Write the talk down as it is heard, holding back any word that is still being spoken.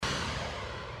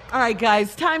All right,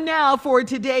 guys, time now for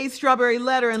today's Strawberry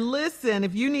Letter. And listen,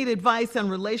 if you need advice on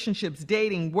relationships,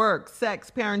 dating, work, sex,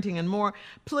 parenting, and more,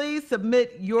 please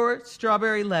submit your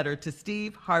Strawberry Letter to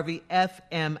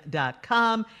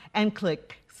steveharveyfm.com and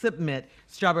click Submit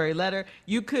Strawberry Letter.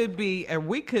 You could be, or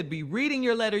we could be reading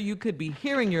your letter. You could be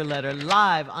hearing your letter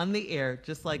live on the air,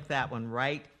 just like that one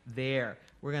right there.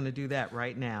 We're going to do that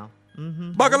right now.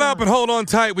 Buckle up and hold on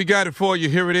tight. We got it for you.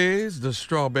 Here it is, the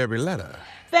Strawberry Letter.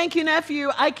 Thank you, nephew.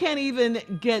 I can't even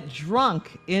get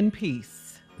drunk in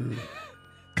peace.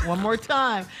 One more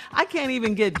time. I can't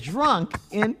even get drunk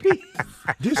in peace.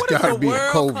 This got to be a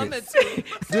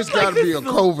COVID. This got to be a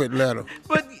COVID letter.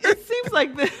 But it seems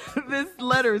like this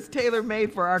letter is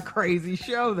tailor-made for our crazy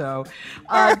show, though.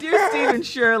 Dear Stephen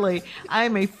Shirley, I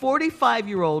am a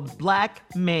 45-year-old black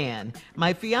man.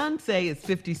 My fiance is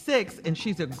 56, and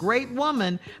she's a great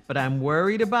woman, but I'm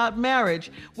worried about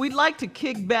marriage. We'd like to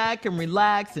kick back and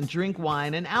relax and drink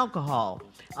wine and alcohol.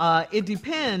 It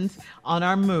depends on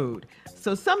our mood.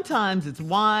 So sometimes it's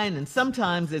wine and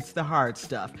sometimes it's the hard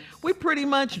stuff. We pretty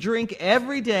much drink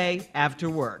every day after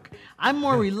work. I'm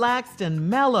more relaxed and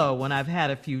mellow when I've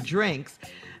had a few drinks,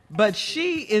 but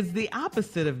she is the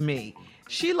opposite of me.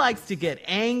 She likes to get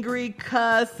angry,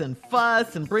 cuss and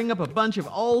fuss and bring up a bunch of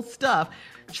old stuff,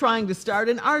 trying to start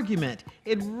an argument.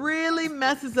 It really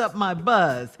messes up my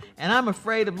buzz, and I'm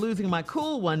afraid of losing my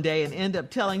cool one day and end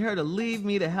up telling her to leave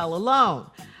me the hell alone.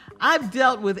 I've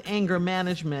dealt with anger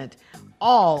management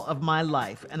all of my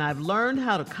life, and I've learned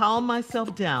how to calm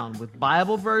myself down with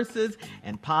Bible verses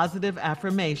and positive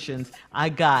affirmations I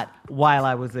got while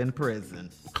I was in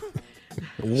prison.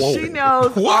 Whoa. She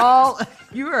knows all,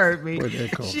 you heard me.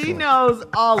 She from? knows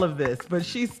all of this, but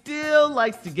she still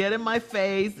likes to get in my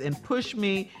face and push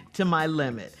me to my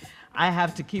limit. I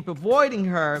have to keep avoiding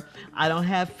her. I don't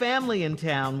have family in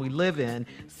town we live in,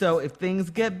 so if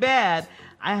things get bad,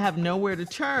 I have nowhere to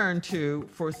turn to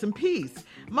for some peace.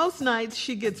 Most nights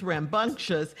she gets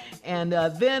rambunctious and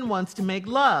then wants to make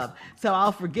love, so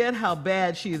I'll forget how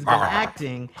bad she has been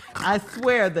acting. I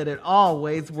swear that it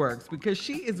always works because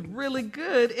she is really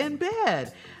good in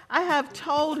bed. I have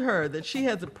told her that she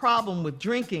has a problem with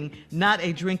drinking, not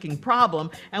a drinking problem,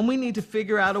 and we need to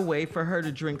figure out a way for her to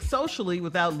drink socially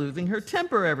without losing her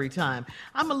temper every time.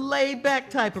 I'm a laid-back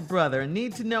type of brother and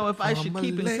need to know if I should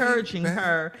keep encouraging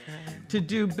her to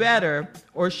do better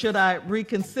or should I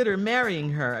reconsider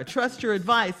marrying her. I trust your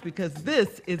advice because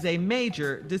this is a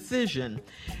major decision.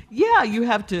 Yeah, you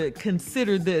have to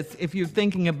consider this if you're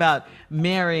thinking about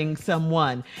marrying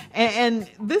someone. And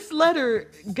this letter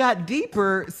got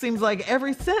deeper, seems like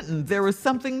every sentence. There was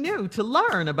something new to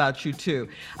learn about you two.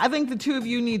 I think the two of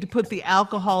you need to put the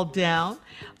alcohol down,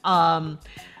 or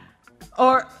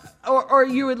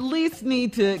you at least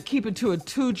need to keep it to a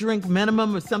 2-drink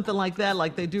minimum or something like that,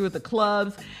 like they do at the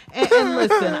clubs. And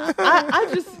listen, I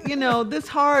just, this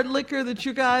hard liquor that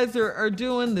you guys are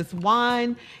doing, this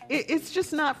wine, it's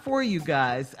just not for you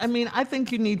guys. I mean, I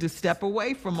think you need to step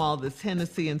away from all this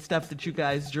Hennessy and stuff that you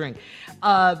guys drink.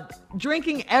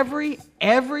 Drinking every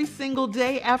single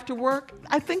day after work,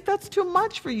 I think that's too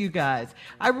much for you guys.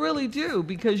 I really do,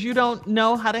 because you don't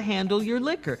know how to handle your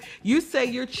liquor. You say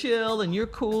you're chill and you're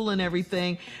cool and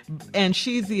everything, and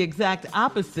she's the exact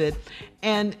opposite.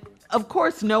 And of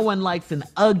course, no one likes an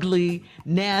ugly,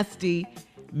 nasty,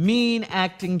 mean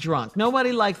acting drunk.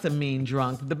 Nobody likes a mean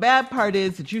drunk. The bad part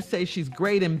is that you say she's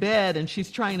great in bed and she's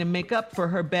trying to make up for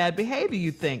her bad behavior,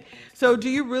 you think. So do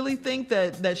you really think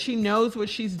that she knows what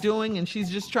she's doing and she's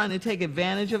just trying to take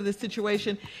advantage of the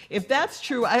situation? If that's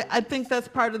true, I think that's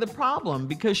part of the problem,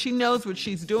 because she knows what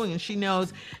she's doing and she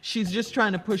knows she's just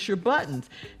trying to push your buttons.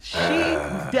 She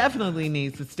definitely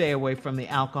needs to stay away from the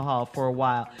alcohol for a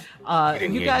while. Get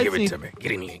in here and give it to me.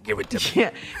 Get in here and give it to me.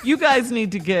 Yeah, you guys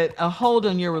need to get a hold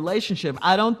on your relationship.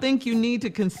 I don't think you need to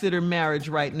consider marriage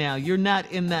right now. You're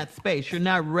not in that space. You're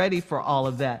not ready for all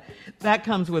of that. That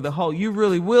comes with a whole. You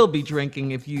really will be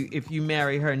drinking if you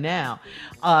marry her now.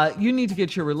 You need to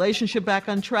get your relationship back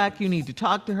on track. You need to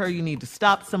talk to her. You need to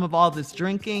stop some of all this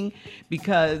drinking,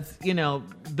 because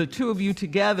the two of you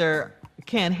together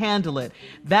can't handle it.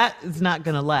 That is not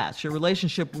going to last. Your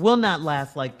relationship will not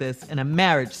last like this, and a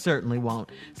marriage certainly won't.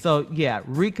 So yeah,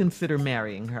 reconsider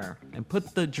marrying her and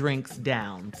put the drinks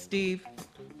down. Steve?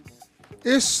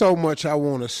 There's so much I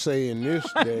want to say in this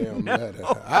damn letter.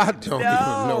 I don't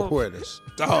even know where to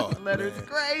start. This letter's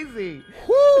crazy.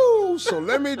 Woo! So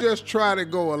let me just try to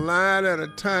go a line at a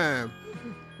time.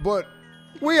 But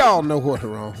we all know what's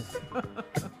wrong.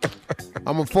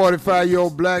 I'm a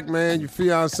 45-year-old black man, your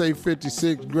fiance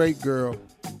 56, great girl.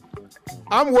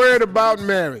 I'm worried about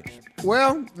marriage.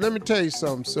 Well, let me tell you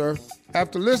something, sir.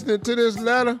 After listening to this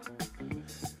letter,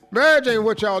 Marriage ain't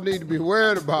what y'all need to be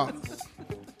worried about.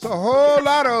 It's a whole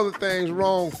lot of other things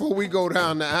wrong before we go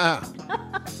down the aisle.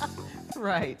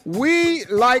 Right. We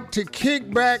like to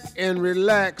kick back and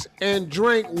relax and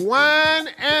drink wine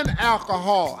and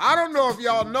alcohol. I don't know if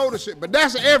y'all notice it, but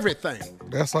that's everything.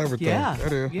 That's everything. Yeah.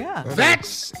 That is. Yeah.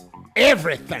 That's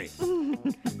everything.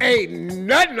 Ain't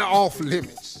nothing off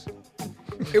limits.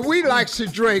 We like to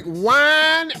drink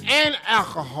wine and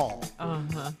alcohol.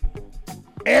 Uh-huh.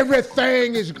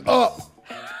 Everything is up.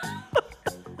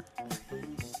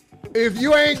 If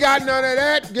you ain't got none of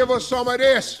that, give us some of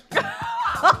this.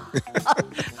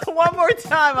 One more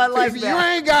time, I like If that. you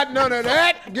ain't got none of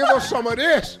that, give us some of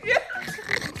this.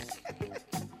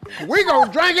 We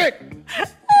gonna drink it.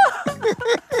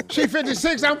 She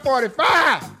 56, I'm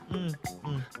 45.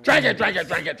 Drink it, drink it,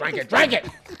 drink it, drink it, drink it.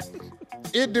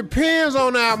 It depends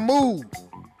on our mood.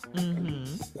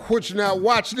 Which now,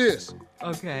 watch this.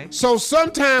 Okay. So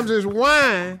sometimes it's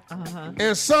wine, Uh-huh.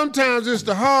 and sometimes it's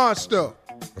the hard stuff.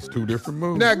 That's two different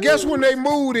moves. Now, guess when their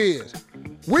mood is?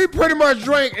 We pretty much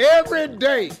drink every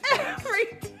day.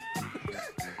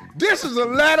 This is a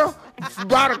letter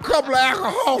about a couple of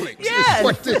alcoholics. Yes. Is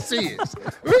what this is.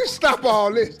 Let me stop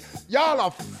all this. Y'all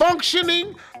are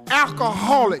functioning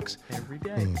alcoholics. Every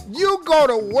day. You go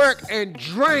to work and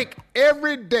drink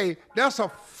every day. That's a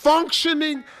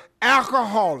functioning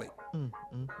alcoholic.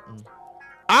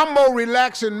 I'm more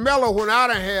relaxed and mellow when I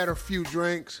done had a few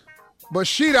drinks. But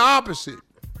she the opposite.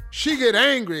 She get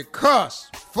angry, cuss,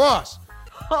 fuss.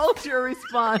 Hold your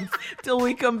response till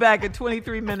we come back at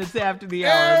 23 minutes after the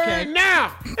hour, okay? And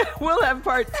now, We'll have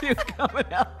part 2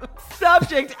 coming up.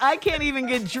 Subject, I can't even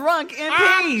get drunk in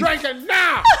I'm peace. drinking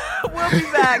now. We'll be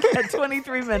back at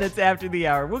 23 minutes after the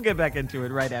hour. We'll get back into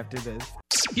it right after this.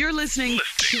 You're listening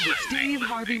to the Steve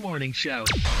Harvey Morning Show.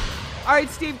 All right,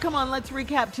 Steve, come on. Let's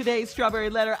recap today's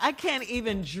Strawberry Letter. I can't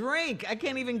even drink. I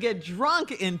can't even get drunk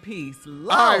in peace.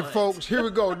 Lord. All right, folks, here we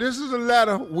go. This is a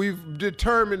letter we've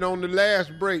determined on the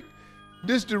last break.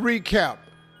 This is the recap.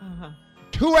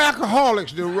 Two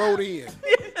alcoholics that wrote in.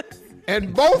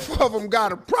 And both of them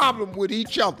got a problem with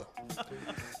each other.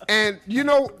 And, you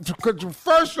know, because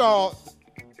first off,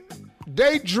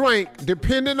 they drink,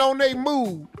 depending on their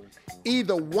mood,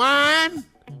 either wine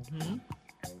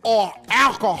or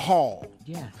alcohol.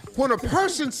 Yes. When a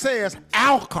person says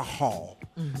alcohol,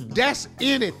 that's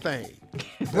anything.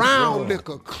 Brown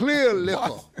liquor, clear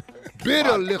liquor,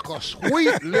 bitter liquor,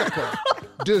 sweet liquor,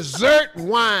 dessert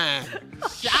wine,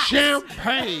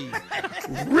 champagne,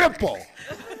 Ripple,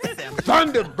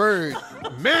 Thunderbird,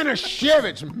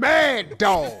 Manischewitz, Mad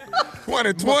Dog,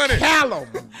 2020. Callum,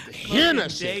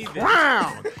 Hennessy, David.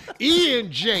 Crown,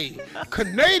 E&J,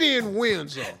 Canadian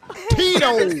Windsor,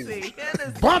 Tito's, Hennessy.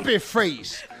 Bumpy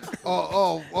Face,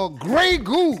 Grey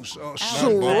Goose,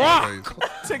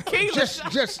 Ciroc. Tequila.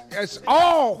 Just, it's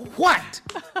all what?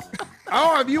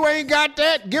 Oh, if you ain't got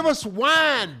that, give us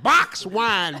wine, box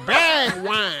wine, bag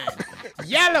wine,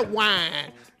 yellow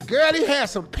wine. Girl, he had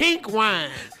some pink wine.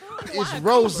 It's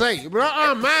rosé.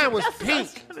 But mine was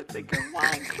pink. I'm trying to think of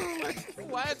wine cooler.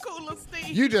 Wine cooler,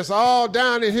 Steve. You just all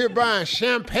down in here buying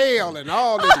champagne and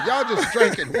all this. Y'all just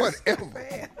drinking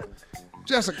whatever.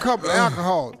 Just a couple of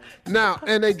alcohol. Now,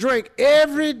 and they drink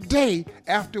every day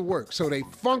after work. So they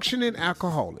functioning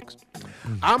alcoholics.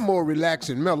 I'm more relaxed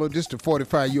and mellow. This is the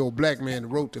 45-year-old black man that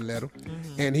wrote the letter.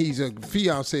 And he's a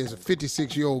fiance is a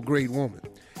 56-year-old great woman.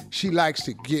 She likes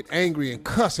to get angry and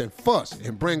cuss and fuss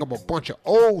and bring up a bunch of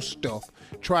old stuff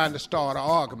trying to start an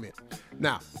argument.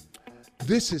 Now,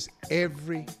 this is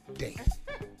every day.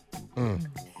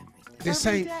 This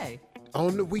Every ain't day.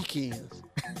 on the weekends.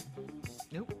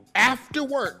 Nope. After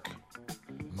work,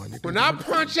 when I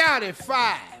punch out at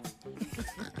 5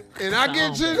 and I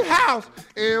get to the house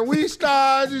and we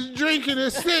start just drinking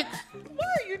at 6, Why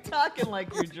are you talking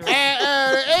like you're drunk?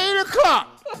 at 8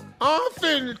 o'clock, I'm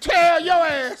finna tell your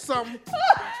ass something.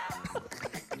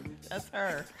 That's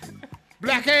her.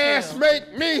 Black ass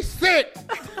make me sick.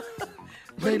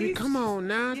 Baby, he's- come on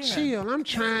now, yeah. chill. I'm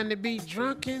trying to be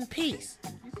drunk in peace.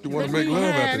 You want to make love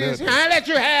after that. I let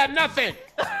you have nothing.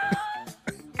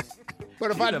 But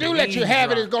if I She's a do let you mean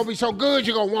have it, drunk. it's gonna be so good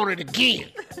you're gonna want it again.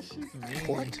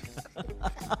 What?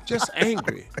 Just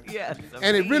angry. Yes.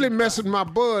 And it really messes my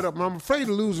bud up. I'm afraid of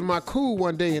losing my cool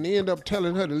one day and end up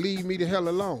telling her to leave me the hell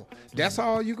alone. That's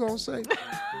all you gonna say?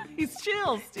 He's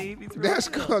chill, Steve. He's real That's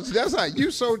chill. cause that's how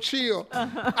you so chill.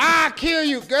 I kill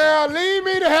you, girl. Leave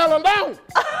me the hell alone.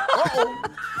 Uh-oh.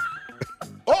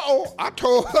 Uh-oh. I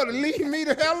told her to leave me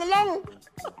the hell alone.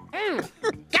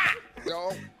 God,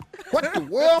 y'all. What the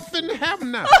world finna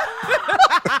happen now?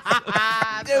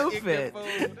 Stupid.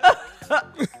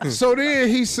 So then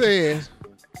he says,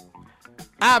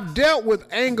 I've dealt with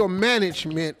anger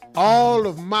management all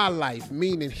of my life,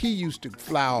 meaning he used to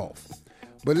fly off.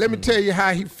 But let me tell you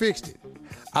how he fixed it.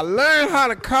 I learned how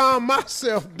to calm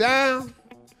myself down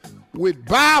with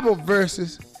Bible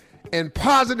verses and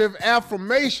positive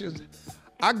affirmations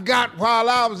I got while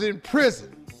I was in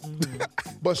prison.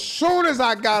 But soon as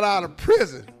I got out of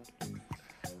prison,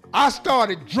 I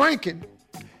started drinking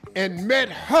and met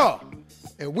her,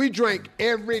 and we drank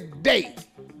every day.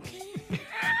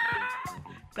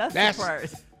 That's the part.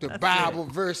 The That's Bible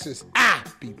it. verses I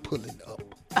be pulling up.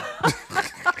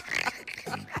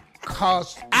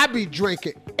 Cause I be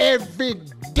drinking every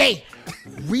day,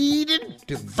 reading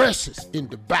the verses in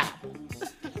the Bible.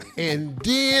 And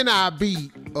then I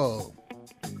be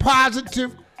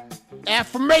positive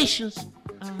affirmations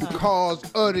because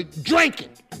of the drinking.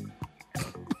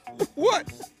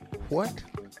 What? What?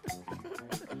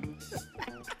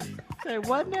 Say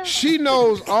what now? She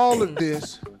knows all of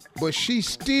this, but she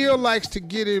still likes to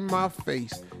get in my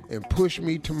face and push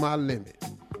me to my limit.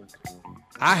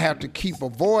 I have to keep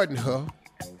avoiding her.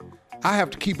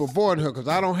 Because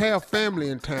I don't have family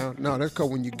in town. No, that's because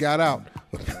when you got out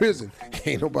of prison,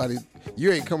 ain't nobody,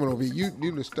 you ain't coming over here.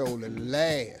 You done stole the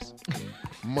last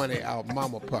money out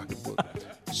mama pocketbook.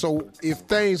 So if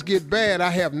things get bad, I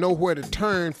have nowhere to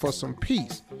turn for some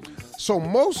peace. So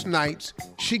most nights,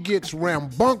 she gets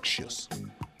rambunctious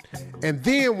and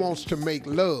then wants to make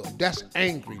love. That's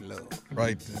angry love.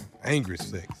 Right there. Angry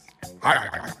sex.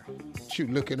 What you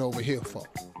looking over here for?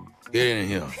 Get in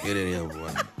here. Get in here, boy.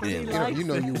 Get in here. You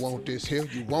know you want this here.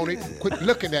 You want it. Quit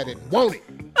looking at it. Want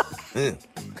it.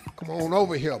 Come on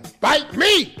over here. Bite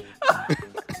me.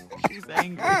 She's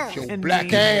angry. Your and black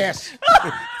mean. ass.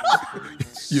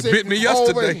 You bit me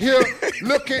yesterday. Over here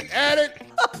looking at it.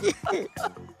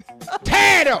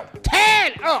 Tear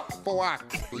it up before I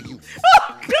kill you.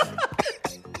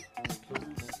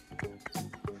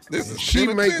 This is She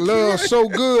make love so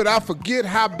good, I forget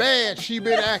how bad she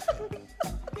been acting.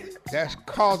 That's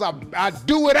cause I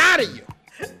do it out of you.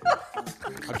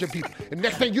 I just be, and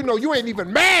next thing you know, you ain't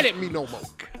even mad at me no more.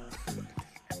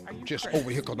 Just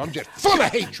over here cause I'm just full of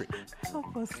hatred.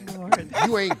 Help us, Lord.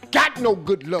 You ain't got no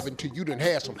good love until you done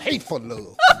had some hateful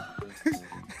love.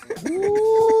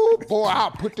 Ooh, boy,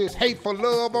 I'll put this hateful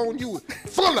love on you.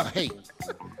 Full of hate.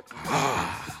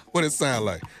 What it sound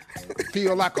like?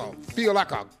 Feel like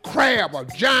a crab, a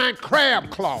giant crab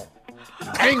claw.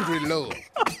 Angry love.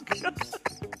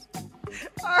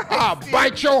 I'll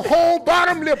bite your whole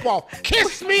bottom lip off.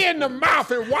 Kiss me in the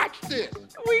mouth and watch this.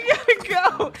 We gotta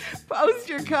go. Post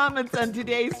your comments on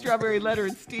today's Strawberry Letter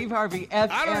at Steve Harvey FM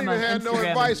I don't even on have no Instagram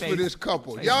advice and for this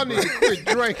couple. Y'all need to quit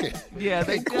drinking. Yeah,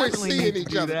 they and quit definitely seeing need to each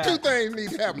do other. that. Two things need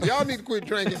to happen. Y'all need to quit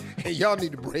drinking and y'all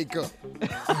need to break up.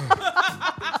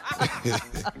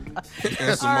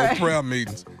 And some more prayer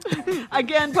meetings.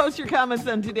 Again, post your comments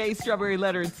on today's Strawberry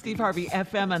Letter at Steve Harvey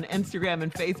FM on Instagram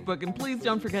and Facebook. And please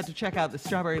don't forget to check out the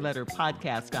Strawberry Letter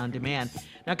podcast on demand.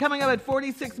 Now, coming up at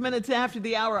 46 minutes after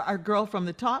the hour, our girl from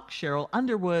the talk, Cheryl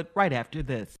Underwood, right after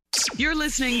this. You're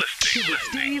listening to the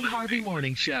Steve Harvey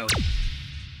Morning Show.